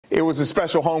It was a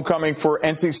special homecoming for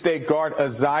NC State guard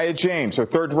Aziaha James, her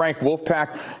third-ranked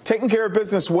Wolfpack, taking care of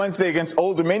business Wednesday against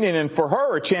Old Dominion, and for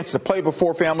her, a chance to play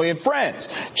before family and friends.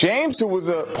 James, who was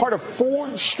a part of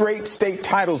 4 straight state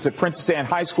titles at Princess Anne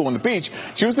High School on the beach,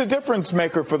 she was a difference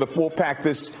maker for the Wolfpack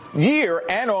this year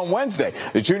and on Wednesday.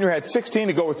 The junior had 16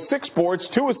 to go with 6 boards,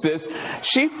 2 assists.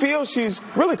 She feels she's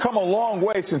really come a long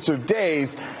way since her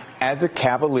days as a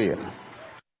Cavalier.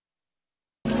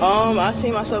 I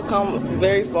see myself come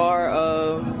very far,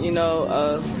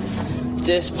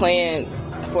 just playing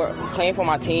for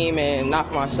my team and not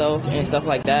for myself and stuff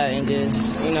like that, and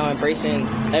just, embracing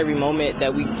every moment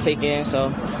that we take in.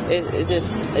 So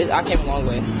I came a long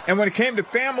way. And when it came to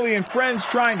family and friends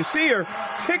trying to see her,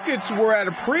 tickets were at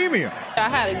a premium. I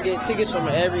had to get tickets from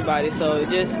everybody, so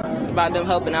just about them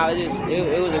helping out,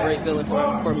 it was a great feeling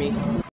for me.